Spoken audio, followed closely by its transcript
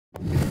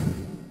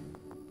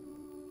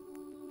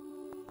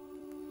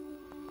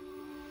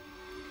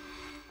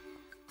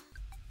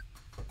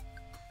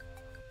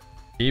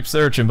Keep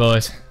searching,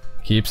 boys.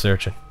 Keep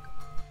searching.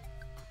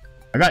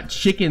 I got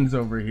chickens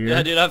over here.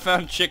 Yeah, dude, I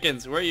found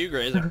chickens. Where are you,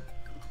 Grazer?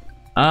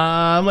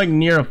 I'm like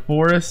near a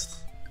forest.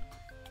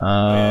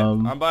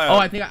 I'm by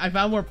I think I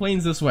found more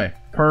plains this way.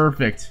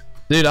 Perfect.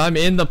 Dude, I'm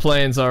in the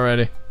plains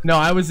already. No,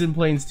 I was in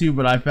plains too,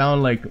 but I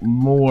found like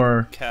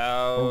more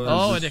cows.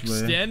 Oh, it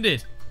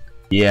extended.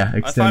 Yeah,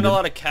 extended. I found a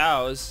lot of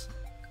cows.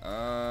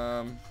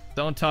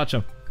 Don't touch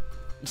them.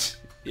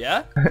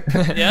 Yeah?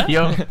 Yeah?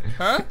 Yo.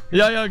 Huh?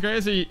 Yo,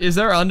 Gracie, is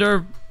there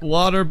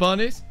underwater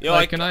bunnies? Yo,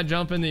 like, can I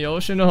jump in the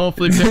ocean and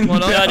hopefully pick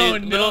one up? Yeah,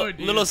 dude, Oh, no,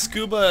 dude. little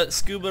scuba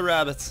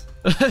rabbits.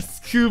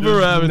 Scuba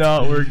rabbit.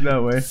 Not work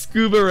that way.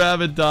 Scuba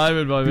rabbit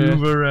diving, my man.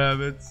 Scuba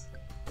rabbits.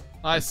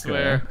 I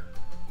swear.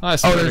 I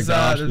swear Oh, to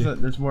gosh,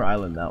 there's more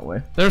island that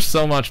way. there's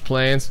so much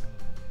plains.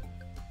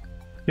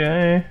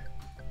 Okay.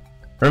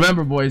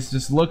 Remember, boys,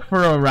 just look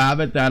for a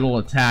rabbit that'll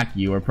attack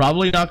you. We're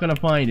probably not gonna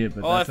find it,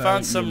 but Oh, I that's how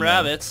found you some know.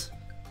 rabbits.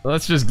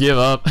 Let's just give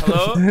up.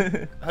 Hello?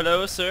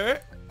 Hello,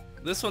 sir?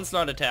 This one's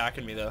not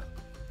attacking me, though.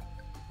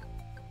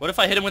 What if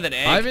I hit him with an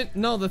egg? I haven't.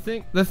 No, the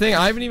thing.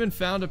 I haven't even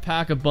found a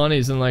pack of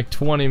bunnies in like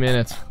 20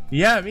 minutes.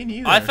 Yeah, me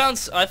neither. I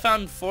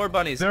found 4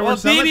 bunnies. There Oh, were a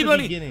some at baby the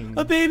bunny! beginning.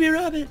 A baby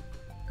rabbit!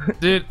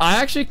 Dude,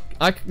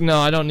 no,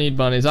 I don't need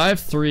bunnies. I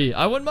have 3.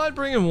 I wouldn't mind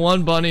bringing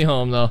 1 bunny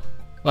home though,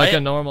 like a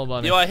normal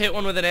bunny. Yo, I hit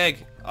one with an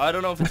egg. I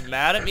don't know if it's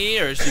mad at me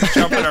or it's just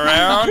jumping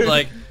around.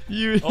 Like,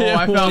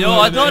 I found yo,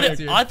 one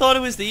I thought it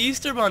was the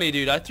Easter bunny,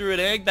 dude. I threw an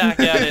egg back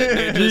at it. And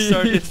it just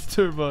started.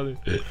 Easter bunny.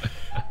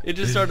 It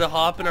just started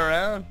hopping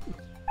around.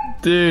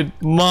 Dude,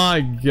 my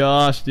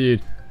gosh,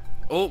 dude.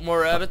 Oh, more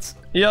rabbits.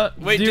 Yeah.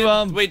 Wait,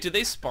 do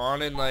they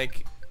spawn in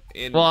like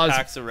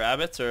packs of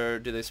rabbits or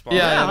do they spawn?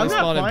 Yeah, I'm they not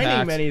spawn in finding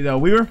packs. many though.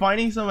 We were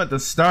finding some at the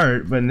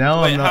start, but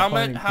now Wait, I'm not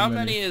finding how too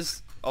many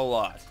is a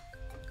lot?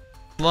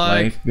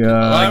 Like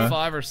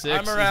 5 or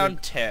 6. I'm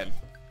around 10.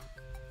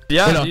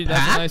 Yeah, dude,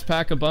 that's a nice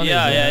pack of bunnies.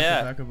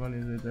 Yeah. A pack of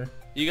bunnies right there.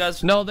 You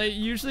guys? No, they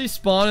usually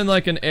spawn in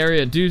like an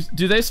area. Do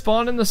they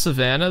spawn in the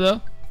savannah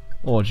though?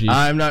 Oh jeez.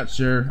 I'm not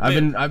sure.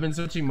 I've been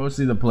searching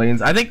mostly the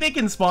plains. I think they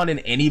can spawn in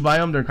any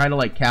biome. They're kind of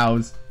like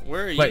cows.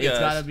 Where are you but guys? It's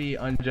gotta be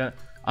I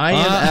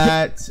am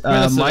at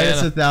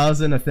minus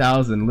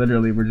 1,000.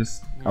 Literally, we're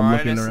just. I'm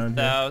looking around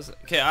here.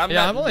 Okay,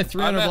 I'm only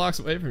 300 blocks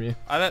away from you.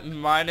 I'm at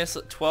minus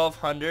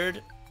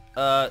 1,200,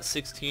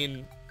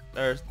 16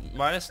 or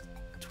minus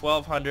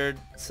 1,200,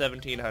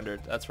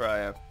 1,700. That's where I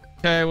am.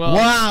 Okay, well,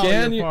 wow,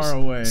 you're far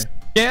away.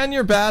 Scan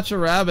your batch of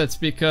rabbits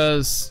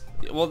because.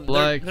 Well,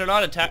 they're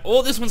not attack.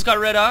 Oh, this one's got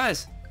red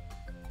eyes.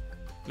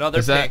 No,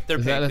 they're pink. They're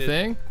pink. Is that a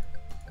thing?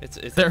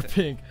 They're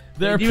pink.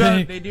 They're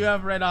pink. They do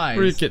have red eyes.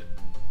 Freak it.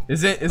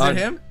 Is it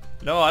him?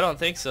 No, I don't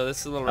think so.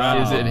 This is a little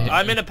round. Is it him?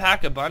 I'm in a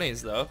pack of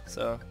bunnies though,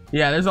 so.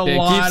 Yeah, there's a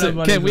lot of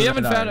bunnies. Okay, we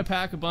haven't found a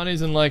pack of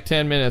bunnies in like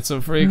 10 minutes,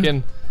 so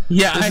freaking.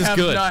 Yeah, this I is have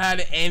good. not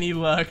had any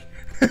luck.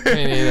 Me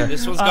neither.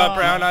 This one's got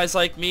brown eyes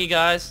like me,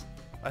 guys.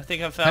 I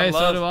think I found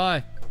love. Hey, so do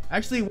I.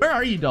 Actually, where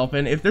are you,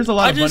 Dolphin? If there's a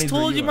lot of bunnies, I just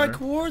told you my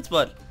coords,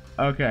 bud.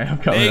 Okay, I'm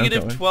coming.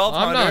 Negative 1,200,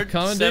 I'm not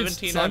coming, dude.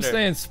 1,700. I'm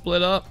staying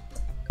split up.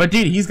 But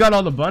dude, he's got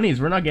all the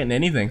bunnies. We're not getting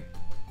anything.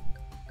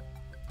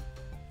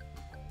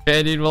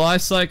 Okay, dude. Well, I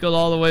cycled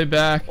all the way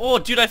back. Oh,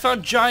 dude, I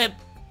found giant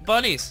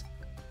bunnies.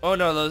 Oh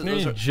no,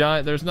 those are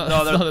giant. There's not.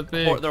 No, that's not a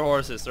thing. They're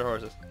horses. They're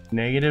horses.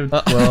 Negative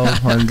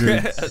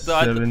 1,200, So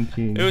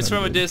 1,700. It was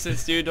from a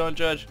distance, dude. Don't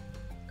judge.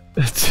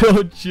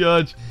 Don't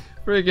judge.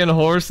 Freaking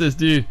horses,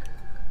 dude.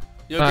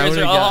 Yo,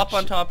 Grazer, I'll hop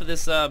on top of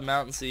this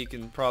mountain so you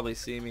can probably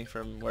see me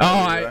from where. Oh,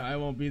 I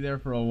won't be there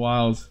for a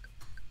while.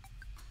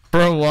 For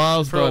a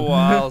while,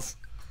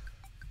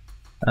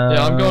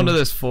 yeah, I'm going to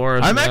this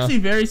forest. I'm actually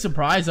very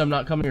surprised I'm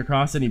not coming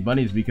across any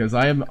bunnies because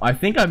I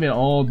think I'm in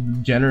all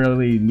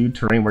generally new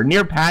terrain. We're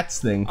near Pat's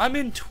thing. I'm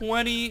in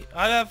 20.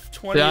 I have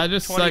 20. Yeah, I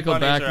just cycled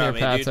back near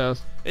Pat's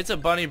house. It's a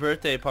bunny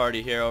birthday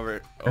party here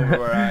over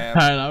where I am.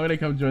 Alright, I'm gonna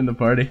come join the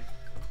party.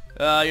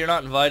 You're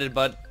not invited,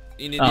 bud.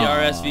 You need the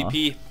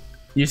RSVP.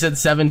 You said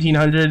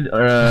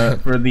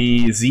 1,700 for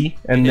the Z,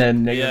 and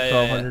then negative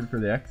 1,200 for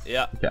the X.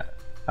 Yeah. Okay.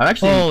 I'm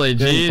actually. Holy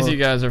jeez, you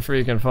guys are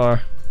freaking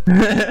far.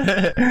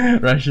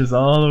 Rush is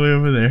all the way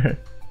over there.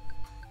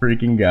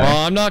 Freaking guy.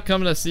 Well, I'm not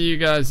coming to see you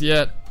guys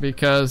yet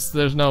because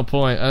there's no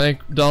point. I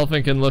think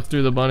Dolphin can look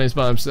through the bunnies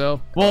by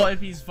himself. Well,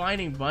 if he's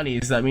finding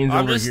bunnies, that means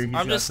over here he's I'm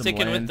got just some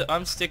sticking land.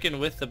 I'm sticking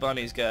with the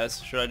bunnies,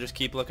 guys. Should I just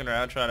keep looking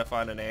around trying to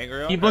find an angry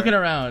one? Keep looking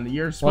around.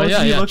 You're supposed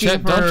to be looking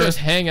for. Don't just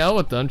hang out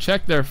with them.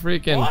 Check their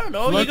freaking. Well, I don't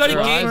know. You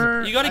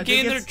gotta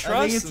gain their trust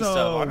I think it's and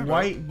stuff. a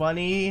white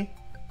bunny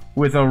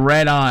with a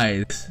red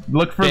eyes.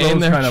 Look for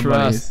those kind of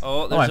bunnies.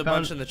 Oh, there's a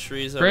bunch in the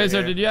trees over Grazer,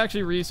 here. did you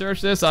actually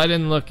research this? I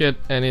didn't look at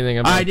anything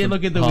about it. I did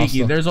look at the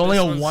wiki. There's only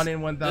a 1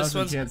 in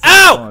 1,000 chance.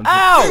 Ow!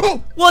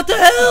 Ow! What the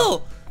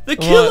hell? The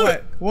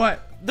killer!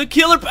 What? The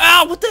killer!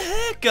 Ow! What the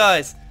heck,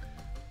 guys?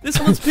 This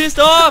one's pissed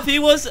off. He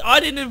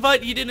didn't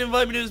invite me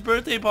to his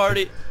birthday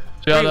party.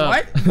 Shut up.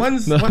 What?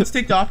 One's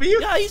ticked off of you?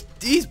 Yeah,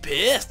 he's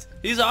pissed.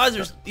 These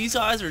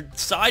eyes are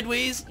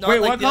sideways. Not Wait,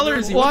 like what the color other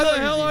is he? one. Why What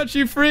the color is hell he? aren't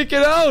you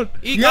freaking out?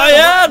 I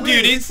am, wait,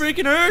 dude. He is-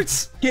 freaking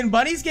hurts. Can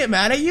bunnies get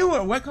mad at you?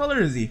 Or what color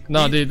is he?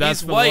 No, dude, that's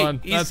he's the white.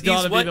 one. That's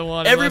gotta be white. the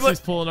one. Everybody- Unless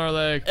he's pulling our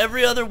leg.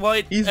 Every other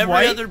He's every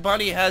white? other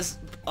bunny has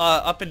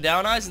up and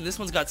down eyes, and this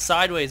one's got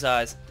sideways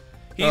eyes.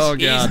 He's, Oh,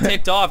 he's God.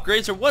 ticked off.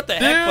 Grazer, what the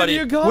heck, Dude, buddy?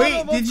 you got Wait,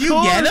 him, did of you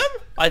course. get him?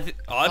 I don't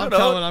I'm know.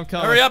 coming, I'm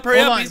coming. Hurry up, Hold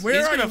on, He's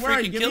where are gonna you? Where are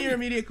you? freaking Give kill me your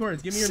me. immediate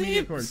coords. Give me your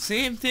immediate coords.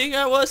 Same thing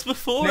I was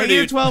before,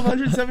 Negative dude.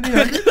 1200,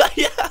 1700?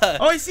 Yeah.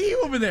 Oh, I see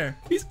you over there.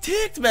 He's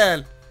ticked,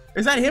 man.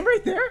 Is that him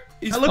right there?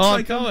 He's- That looks Oh, I'm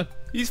like him. coming.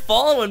 He's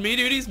following me,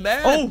 dude. He's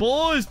mad. Oh.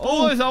 Boys,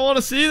 Oh. I want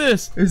to see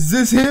this. Is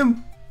this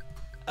him?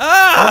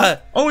 Ah!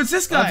 Oh, it's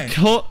this guy.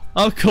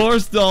 Of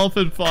course,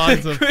 Dolphin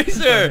finds him.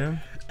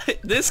 Grazer.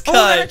 This Oh,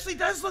 guy. that actually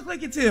does look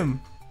like it's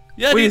him.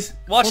 Yeah, Wait, dude.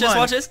 Watch hold this. on.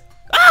 Watch this.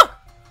 Ah!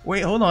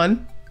 Wait, hold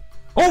on.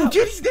 Oh,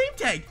 dude, he's name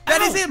tagged.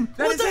 That is Ow! him.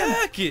 That What is the him.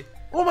 heck?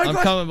 Oh my I'm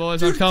god. coming, boys.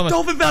 Dude, I'm coming.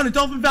 Dolphin found it.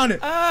 Dolphin found it.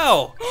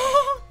 Ow!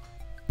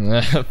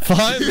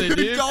 Finally,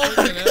 dude.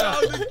 Dolphin Freaking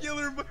out. found the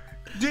killer.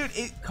 Dude,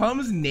 it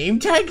comes name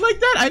tagged like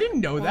that? I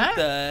didn't know What that.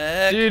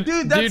 the heck?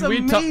 Dude, that's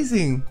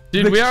amazing.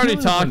 Dude, The we already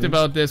killer talked bunny.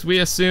 about this.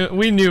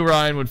 We knew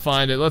Ryan would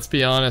find it. Let's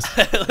be honest.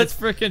 It's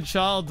freaking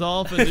Child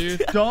Dolphin, dude.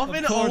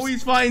 Dolphin Of course.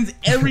 always finds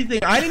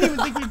everything. I didn't even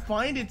think we'd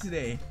find it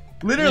today.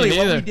 Literally, Me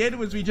what we neither. did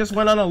was we just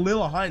went on a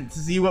little hunt to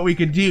see what we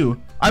could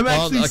do. I'm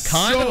Well, actually a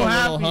kind so of a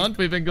happy. little hunt.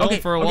 We've been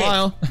going for a okay.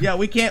 while. Yeah,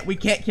 we can't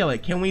kill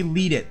it. Can we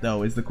lead it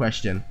though? Is the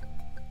question.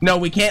 No,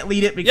 we can't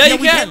lead it. Yeah, you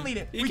we can. can lead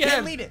it. You we can.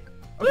 can lead it.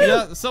 Okay.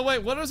 Yeah. So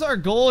wait, what is our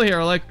goal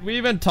here? Like, we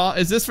even taught.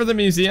 Is this for the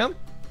museum?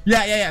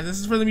 Yeah. This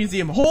is for the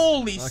museum.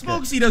 Holy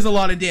smokes, he does a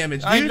lot of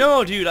damage, dude. I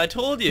know, dude. I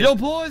told you. Yo,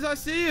 boys, I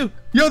see you.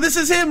 Yo, this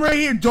is him right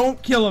here.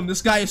 Don't kill him.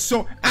 This guy is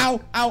so.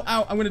 Ow.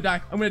 I'm gonna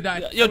die. Yo, I'm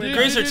gonna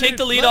Grazer, die. take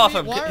the lead let off me-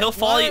 him. why- He'll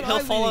follow. why am He'll I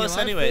follow leading us him?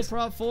 I have anyways. full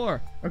prop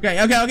 4. Okay.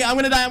 I'm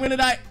gonna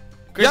die.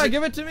 Grazer, Yeah,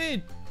 give it to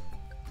me.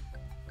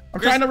 I'm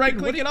trying to right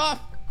click it off.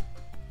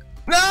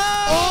 No!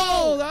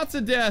 Oh, that's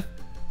a death.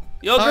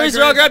 Yo, Alright, Grazer,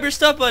 I'll Grazer. grab your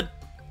stuff, bud.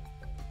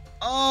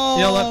 Oh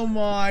Yeah, let-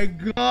 my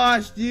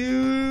gosh,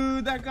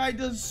 dude. That guy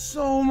does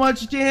so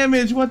much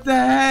damage. What the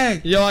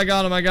heck? Yo, I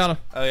got him.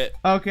 Okay.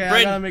 Okay,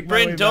 I gotta make my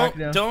way back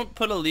now. don't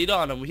put a lead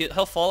on him.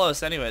 He'll follow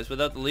us anyways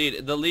without the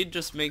lead. The lead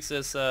just makes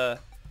it so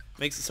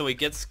he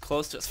gets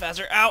close to us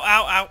faster.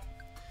 Ow!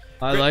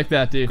 I like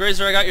that, dude.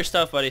 Grazer, I got your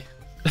stuff, buddy.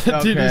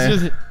 Dude,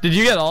 Okay. did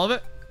you get all of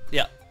it?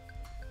 Yeah.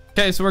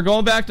 Okay, so we're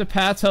going back to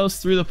Pat's house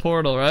through the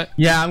portal, right?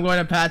 Yeah, I'm going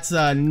to Pat's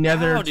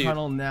nether Ow, dude.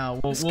 tunnel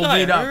now. We'll This guy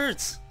meet up.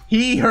 hurts.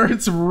 He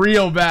hurts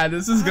real bad.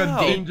 This is a Ow.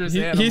 dangerous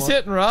animal. He's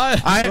hitting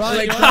Ryan. I Ryan,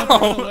 like you wanna Ow.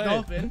 run away?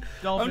 Dolphin.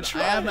 I'm I am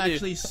trying, dude.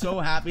 actually so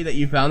happy that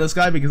you found this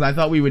guy because I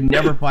thought we would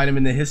never find him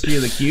in the history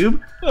of the cube.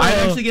 I'm Oh.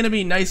 actually gonna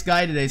be a nice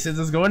guy today. Since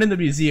it's going in the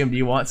museum, do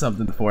you want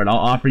something for it? I'll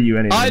offer you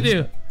anything. I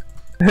do.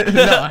 no,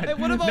 Hey,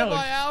 what about no.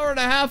 my hour and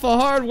a half of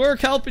hard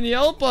work helping you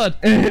out, bud?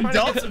 I'm trying to get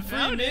Dolphin some free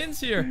found it. mins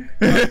here.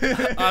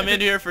 I'm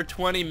in here for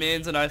 20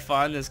 mins and I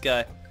find this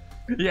guy.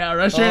 Yeah,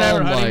 Rusher and I Oh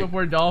were hunting my-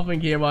 before Dolphin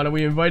came on, and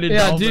we invited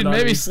Yeah, Dolphin dude, on,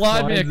 maybe he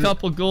slide me a finds it.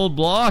 couple gold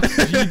blocks.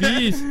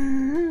 GBs.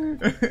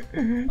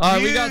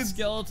 Alright, we got Dudes,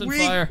 skeleton we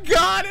fire.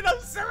 got it! I'm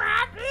so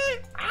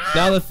happy! Ah!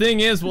 Now the thing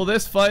is, will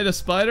this fight a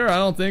spider? I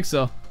don't think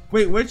so.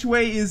 Wait, which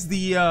way is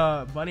the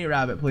bunny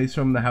rabbit place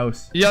from the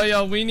house?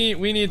 Yo, we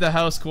need the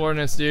house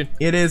coordinates, dude.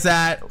 It is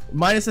at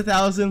minus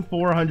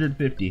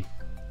 1,450.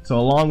 So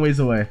a long ways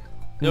away.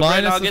 Yo,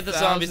 Brandon, I'll Minus get the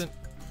zombies. 1,000.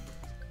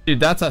 Dude,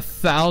 that's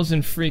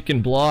 1,000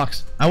 freaking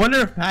blocks. I wonder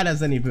if Pat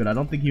has any food. I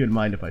don't think he would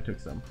mind if I took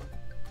some.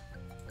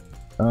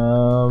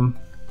 Oh,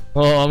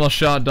 almost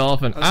shot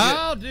Dolphin. Let's get-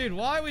 Ow, dude,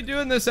 why are we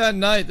doing this at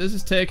night? This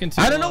is taking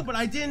too I don't know, long. but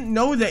I didn't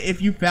know that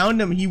if you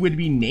found him, he would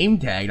be name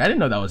tagged. I didn't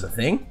know that was a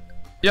thing.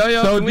 Yo,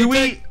 So can do we we?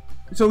 take-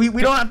 So we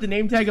don't have to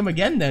name tag him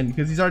again then,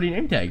 because he's already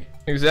name tagged.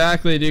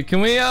 Exactly, dude. Can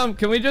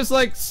we just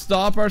like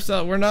stop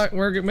ourselves?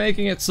 We're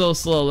making it so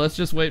slow. Let's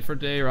just wait for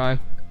day, Ryan.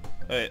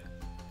 Wait.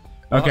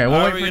 Okay, How we'll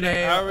are wait we for gonna-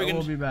 day. how are we We'll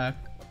gonna- be back.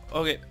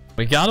 Okay.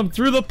 We got him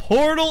through the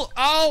portal.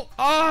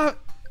 Ow,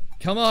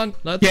 come on,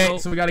 let's Okay, go.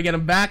 so we got to get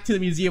him back to the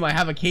museum. I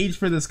have a cage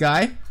for this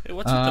guy. Hey,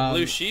 what's with the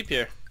blue sheep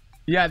here?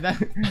 Yeah,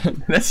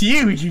 that's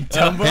you, you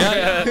dumbo.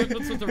 yeah,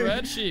 what's with the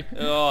red sheep?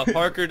 Oh,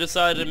 Parker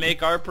decided to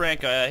make our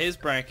prank his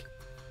prank.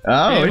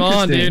 Oh, Game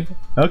on, interesting.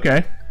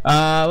 Okay.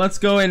 Let's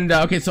go and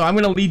okay. So I'm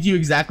gonna lead you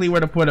exactly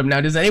where to put him.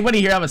 Now, does anybody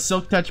here have a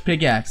silk touch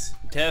pickaxe?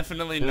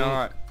 Definitely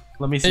not.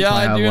 Let me see. Yeah, if I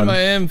I have do in one.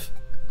 my imp.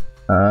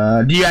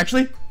 Do you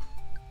actually?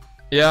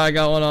 Yeah, I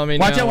got one on me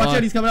Watch now. out! Watch Why?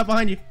 out! He's coming up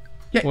behind you.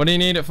 What do you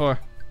need it for?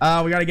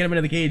 We gotta get him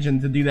into the cage, and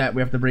to do that,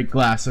 we have to break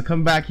glass. So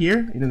come back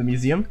here into the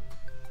museum,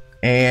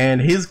 and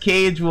his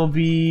cage will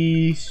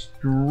be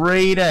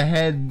straight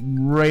ahead,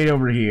 right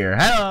over here.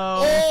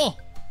 Hello. Oh!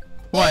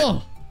 What?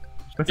 Oh!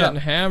 What's Getting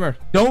up? hammered.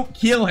 Don't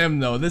kill him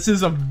though. This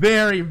is a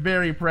very,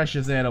 very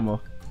precious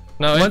animal.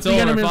 No, Once it's we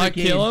get over. him If in I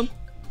the kill him, cage,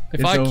 if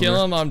it's I kill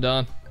over. him, I'm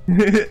done.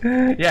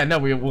 Yeah, no,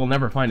 we'll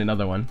never find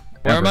another one.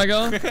 Where am Ever. I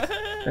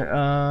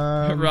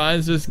going?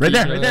 Ryan's just Right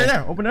there, keeping right it there,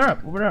 there. Open her up,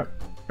 open her up.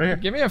 Right here.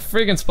 Give me a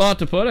freaking spot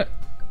to put it.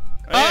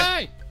 Oh, yeah.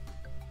 Hey!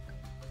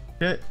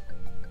 Shit.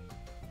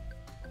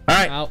 All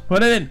right, Ow.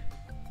 put it in.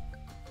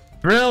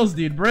 Brills,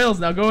 dude, Brills.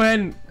 Now go ahead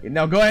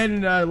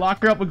and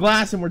lock her up with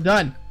glass, and we're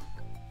done.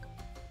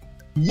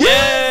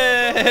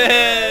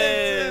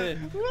 Yay!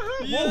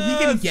 Whoa, he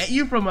can get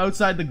you from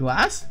outside the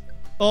glass?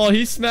 Oh,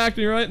 he smacked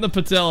me right in the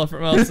patella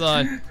from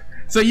outside.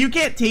 So you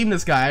can't tame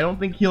this guy. I don't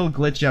think he'll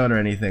glitch out or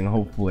anything,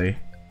 hopefully.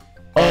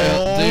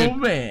 Oh, dude.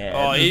 Man.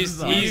 Oh, This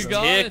is he's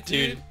awesome. ticked,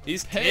 dude.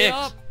 He's Pay ticked.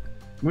 up.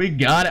 We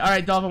got it. All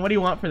right, Dolphin, what do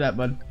you want for that,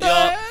 bud? The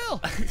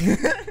hell?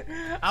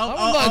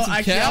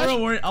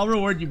 I'll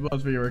reward you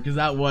both for your work, because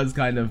that was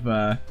kind of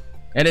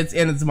and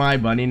it's my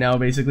bunny now,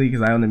 basically,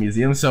 because I own the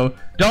museum. So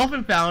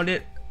Dolphin found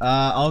it.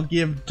 I'll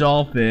give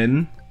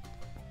Dolphin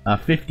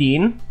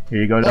 15.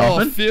 Here you go,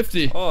 Dolphin. Oh,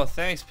 50. Oh,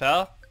 thanks,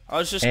 pal. I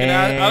was gonna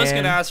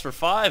ask for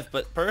 5,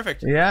 but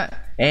perfect. Yeah,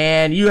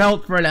 and you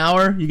helped for an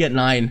hour. You get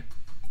 9.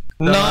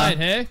 9,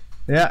 hey?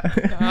 Yeah.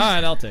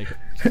 Alright, I'll take it.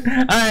 All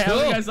right, I hope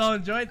Cool. you guys all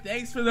enjoyed.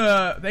 Thanks for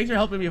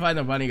helping me find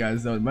the bunny,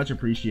 guys. Though much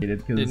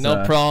appreciated. Dude,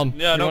 no problem.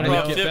 Yeah, You no wanna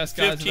problem. get best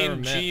guys I've ever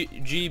 15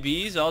 met.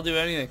 GBs, I'll do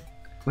anything.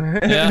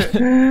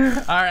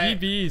 Yeah. All right.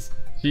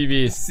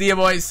 GBs. See ya,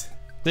 boys.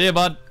 See ya,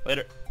 bud.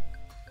 Later.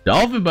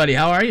 Dolphin buddy,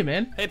 how are you,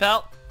 man? Hey,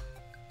 pal.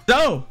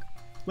 So,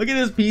 look at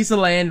this piece of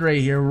land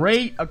right here,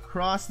 right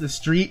across the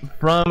street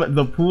from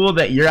the pool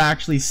that you're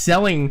actually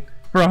selling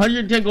for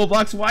 110 gold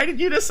blocks. Why did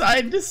you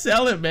decide to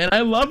sell it, man? I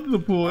loved the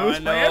pool. It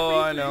was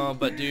I know,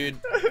 but dude,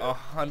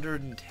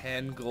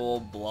 110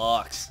 gold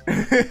blocks.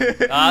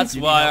 That's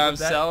why I'm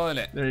selling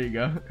it. There you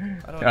go.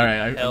 I don't All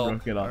right, need I help,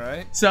 broke it off. all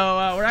right?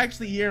 So we're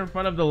actually here in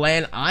front of the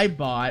land I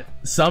bought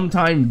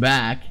sometime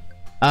back.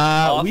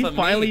 Off We of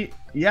finally, me.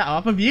 yeah,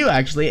 off of you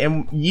actually,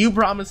 and you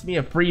promised me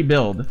a free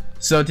build.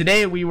 So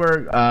today we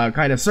were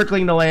kind of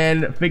circling the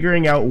land,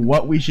 figuring out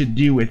what we should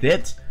do with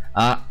it.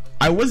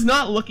 I was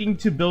not looking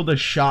to build a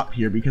shop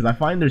here because I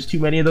find there's too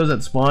many of those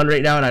that spawn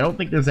right now, and I don't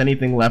think there's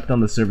anything left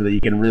on the server that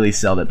you can really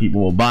sell that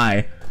people will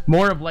buy.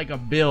 More of like a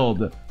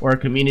build or a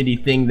community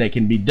thing that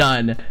can be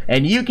done,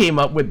 and you came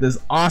up with this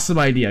awesome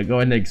idea. Go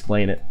ahead and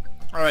explain it.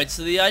 Alright,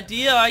 so the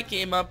idea I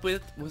came up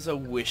with was a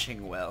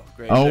wishing well.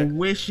 A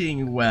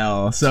wishing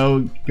well.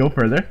 So go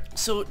further.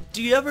 So,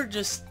 do you ever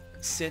just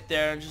sit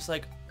there and just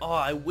like, oh,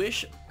 I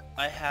wish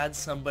I had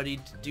somebody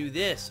to do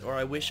this, or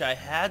I wish I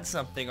had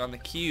something on the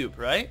cube,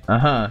 right?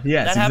 Uh-huh.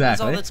 Yes, that happens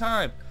exactly. all the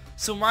time.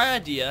 So my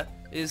idea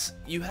is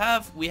we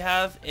have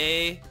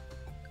a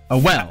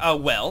well. a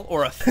well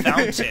or a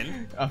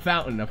fountain. a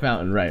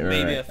fountain, right,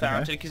 Maybe right. a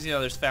fountain, because you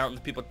know there's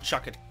fountains people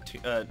chuck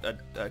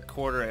a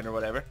quarter in or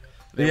whatever.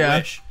 They Yeah.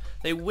 wish.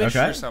 They wish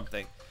Okay. for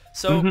something.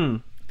 So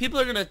Mhm. people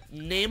are gonna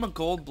name a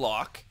gold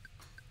block.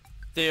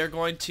 They are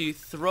going to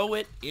throw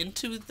it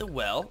into the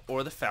well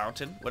or the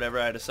fountain, whatever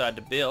I decide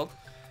to build.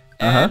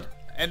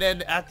 And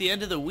then at the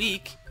end of the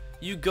week,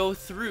 you go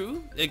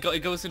through. It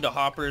goes into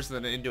hoppers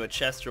and then into a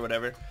chest or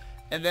whatever.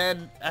 And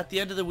then at the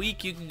end of the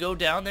week, you can go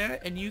down there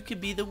and you can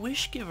be the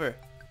wish giver.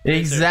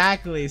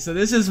 Exactly. So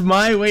this is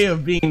my way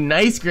of being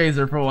nice,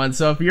 Grazer, for once.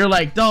 So if you're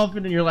like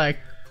Dolphin and you're like,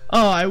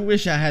 oh, I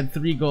wish I had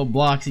 3 gold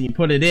blocks, and you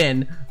put it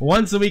in,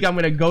 once a week I'm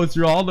going to go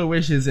through all the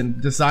wishes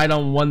and decide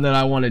on one that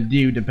I want to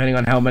do, depending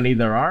on how many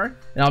there are.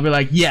 And I'll be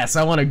like, yes,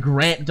 I want to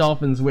grant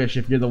Dolphin's wish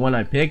if you're the one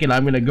I pick, and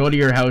I'm going to go to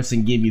your house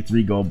and give you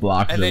 3 gold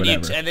blocks or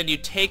whatever. And then you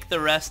take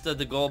the rest of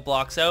the gold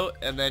blocks out,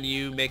 and then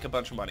you make a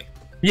bunch of money.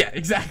 Yeah,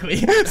 exactly.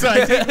 So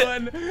I take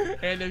one,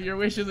 and if your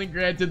wish isn't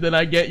granted, then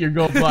I get your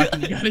gold block,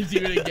 and you gotta do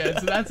it again.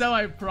 So that's how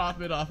I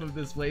profit off of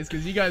this place,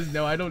 because you guys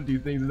know I don't do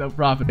things without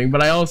profiting,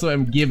 but I also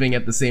am giving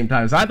at the same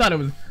time. So I thought it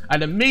was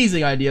an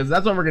amazing idea. So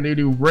that's what we're gonna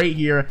do right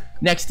here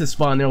next to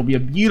spawn. There will be a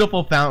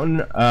beautiful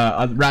fountain,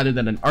 rather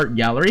than an art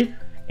gallery.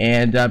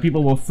 And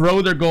people will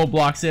throw their gold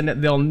blocks in.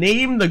 They'll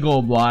name the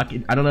gold block.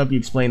 I don't know if you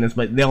explained this,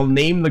 but they'll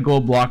name the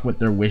gold block with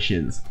their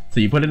wishes.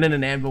 So you put it in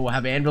an anvil. We'll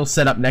have anvils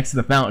set up next to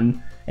the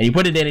fountain. And you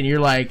put it in and you're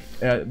like,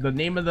 the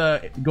name of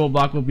the gold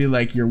block will be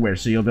like your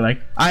wish. So you'll be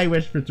like, I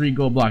wish for 3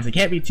 gold blocks. It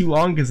can't be too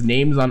long because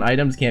names on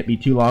items can't be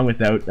too long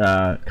without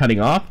cutting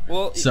off.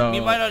 Well, so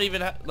you might not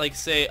even like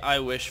say I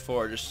wish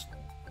for just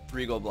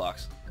 3 gold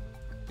blocks.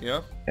 You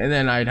know? And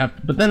then I'd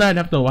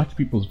have to watch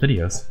people's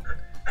videos.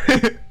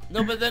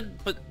 No,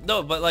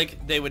 but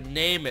like they would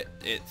name it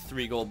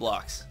 3 gold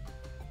blocks.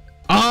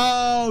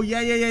 Oh,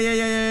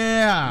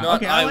 yeah. Not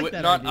Okay, I like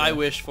that idea. I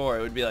wish for.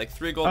 It would be like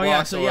 3 gold Oh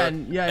blocks yeah, so or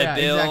yeah, a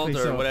build exactly.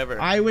 or So whatever.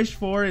 I wish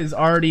for is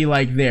already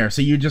like there,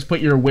 so you just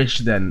put your wish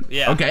then.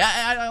 Yeah. Okay,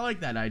 I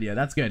like that idea.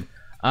 That's good.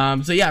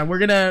 So yeah,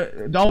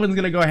 Dolphin's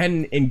gonna go ahead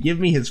and give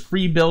me his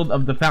free build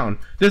of the fountain.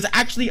 There's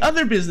actually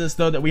other business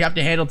though that we have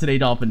to handle today,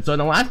 Dolphin. So in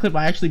the last clip,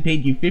 I actually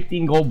paid you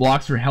 15 gold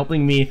blocks for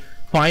helping me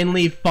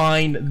finally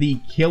find the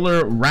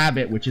killer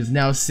rabbit, which is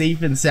now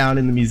safe and sound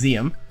in the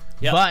museum.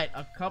 Yep. But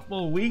a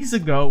couple weeks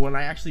ago, when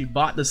I actually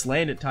bought this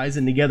land, it ties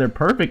in together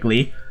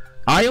perfectly.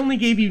 I only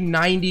gave you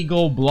 90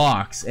 gold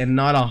blocks and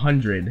not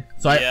 100.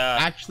 So Yeah.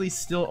 I actually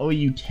still owe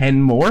you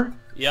 10 more.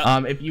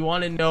 Yeah. If you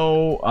want to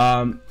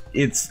know,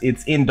 it's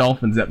in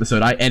Dolphin's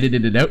episode. I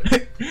edited it out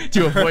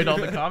to avoid all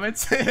the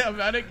comments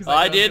about it because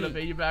I was gonna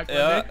pay you back one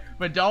day.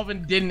 But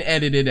Dolphin didn't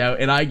edit it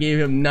out, and I gave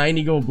him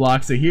 90 gold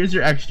blocks. So here's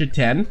your extra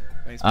 10.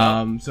 Thanks,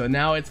 pal. So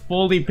now it's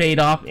fully paid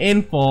off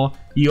in full.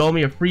 You owe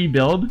me a free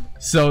build.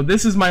 So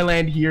this is my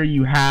land here.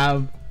 You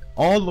have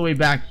all the way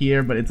back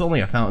here, but it's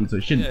only a fountain, so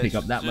it shouldn't take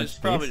up that much space. It's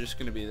probably just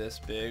gonna be this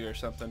big or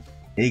something.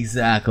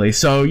 Exactly.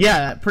 So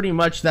yeah, pretty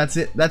much that's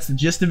it. That's the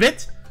gist of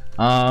it.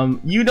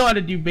 You know how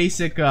to do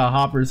basic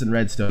hoppers and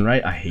redstone,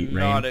 right? I hate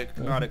rain. Not a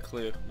clue. Not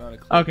a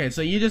clue. Okay,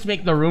 so you just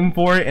make the room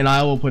for it, and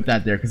I will put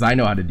that there because I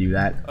know how to do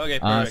that. Okay,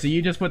 perfect. So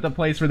you just put the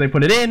place where they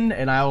put it in,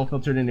 and I will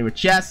filter it into a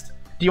chest.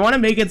 Do you want to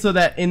make it so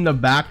that in the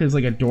back there's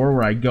like a door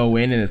where I go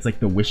in and it's like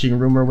the wishing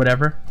room or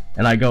whatever?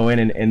 And I go in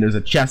and there's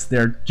a chest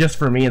there just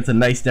for me. It's a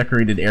nice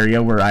decorated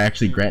area where I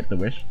actually grant the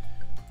wish.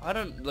 I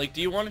don't, like,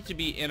 do you want it to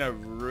be in a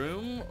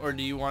room or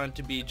do you want it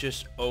to be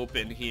just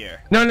open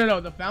here?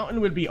 No. The fountain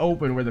would be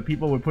open where the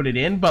people would put it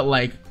in, but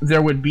like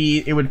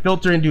it would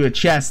filter into a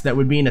chest that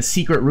would be in a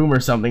secret room or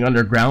something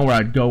underground where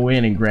I'd go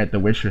in and grant the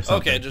wish or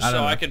something. Okay, just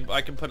so I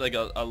can put like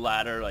a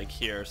ladder like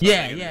here or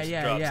something.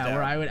 Yeah,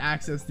 where I would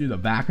access through the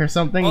back or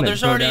something. Well,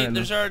 there's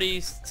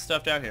already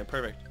stuff down here.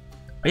 Perfect.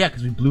 Yeah,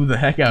 because we blew the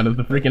heck out of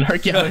the freaking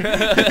art gallery.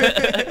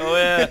 Oh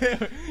yeah.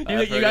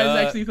 You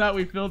guys actually thought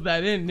we filled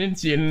that in,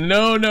 didn't you?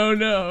 No.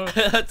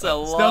 That's a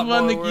lot Stuff more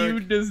on the work.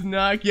 cube does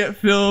not get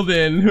filled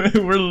in.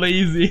 We're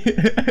lazy.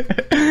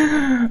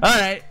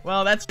 Alright,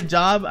 well that's your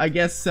job. I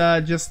guess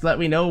just let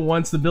me know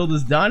once the build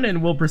is done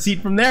and we'll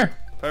proceed from there.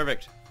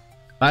 Perfect.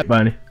 Bye,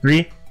 bunny.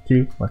 3,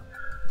 2, 1.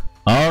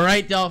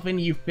 Alright, Dolphin,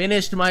 you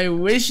finished my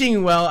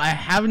wishing well. I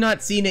have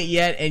not seen it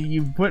yet, and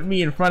you put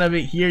me in front of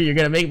it here. You're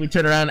gonna make me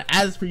turn around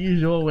as per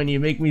usual when you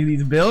make me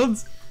these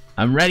builds.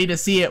 I'm ready to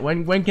see it.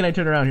 When can I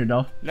turn around here,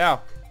 Dolph?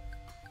 Now.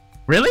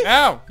 Really?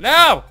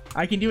 Now!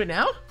 I can do it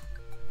now?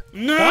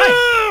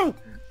 No!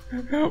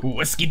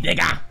 Whiskey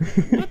digger!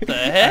 What the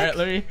heck?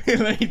 Alright,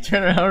 let me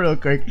turn around real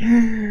quick.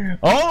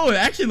 Oh, it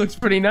actually looks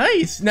pretty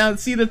nice. Now,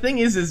 see, the thing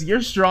is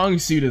your strong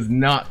suit is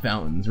not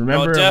fountains.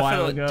 Remember a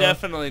while ago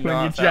definitely when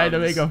not you tried to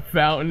make a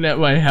fountain at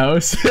my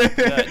house?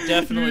 Yeah,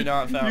 definitely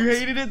not fountains. You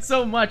hated it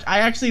so much.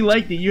 I actually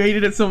liked it. You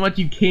hated it so much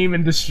you came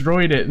and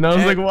destroyed it. And I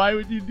was like, why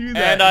would you do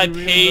that? And I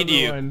paid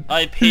you.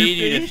 I paid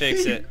you to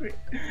fix it.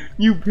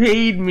 You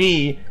paid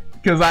me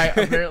because I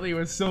apparently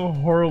was so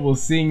horrible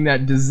seeing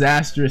that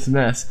disastrous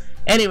mess.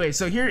 Anyway,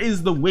 so here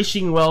is the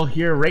wishing well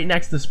here right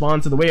next to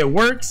spawn. So the way it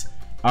works,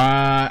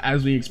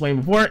 as we explained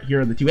before,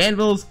 here are the 2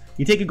 anvils.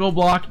 You take a gold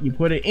block, you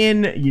put it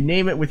in, you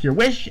name it with your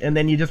wish, and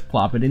then you just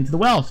plop it into the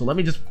well. So let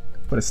me just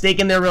put a stake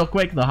in there real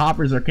quick. The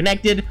hoppers are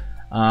connected,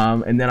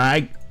 and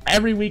then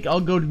every week I'll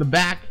go to the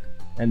back,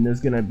 and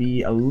there's gonna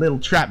be a little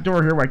trap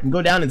door here where I can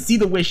go down and see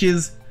the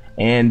wishes.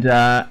 And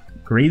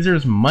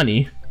Grazer's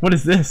money. What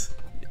is this?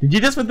 Did you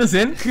just put this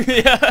in?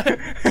 Yeah.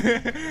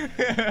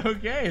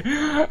 Okay.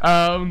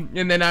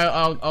 And then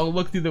I'll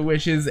look through the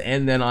wishes,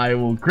 and then I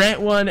will grant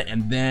one,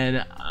 and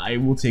then I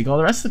will take all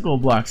the rest of the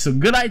gold blocks. So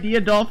good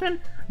idea, Dolphin.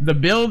 The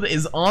build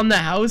is on the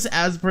house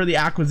as per the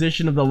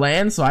acquisition of the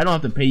land, so I don't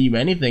have to pay you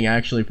anything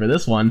actually for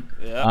this one.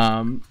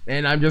 Yeah.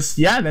 And I'm just,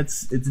 yeah,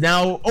 it's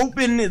now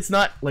open. It's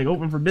not like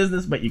open for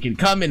business, but you can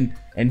come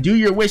and do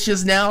your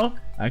wishes now.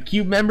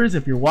 Cube members,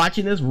 if you're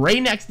watching this, right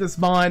next to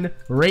spawn,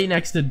 right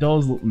next to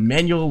Dole's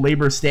manual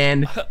labor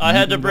stand. I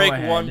had to break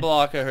 1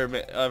 block of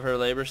her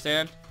labor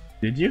stand.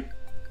 Did you?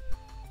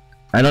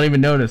 I don't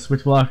even notice.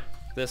 Which block?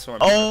 This one.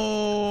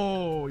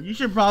 Oh, you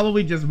should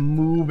probably just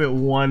move it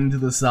 1 to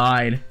the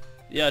side.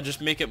 Yeah, just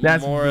make it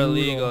That's more brutal.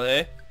 illegal,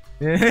 eh?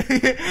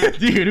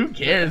 Dude, who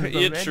cares?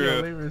 It's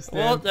true.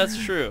 Well, that's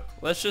true.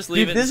 Let's just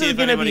leave it and see if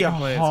anybody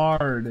complains.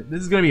 Hard. This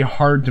is gonna be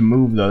hard to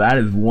move though. That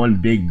is one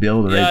big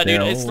build right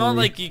there. Yeah, dude, it's not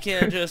like you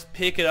can't just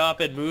pick it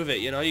up and move it.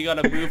 You know, you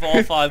gotta move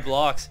all 5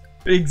 blocks.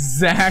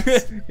 Exact,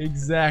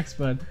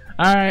 bud.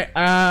 All right.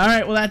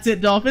 Well, that's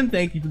it, Dolphin.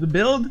 Thank you for the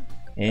build,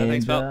 and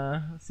thanks,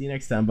 pal. see you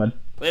next time, bud.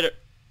 Later.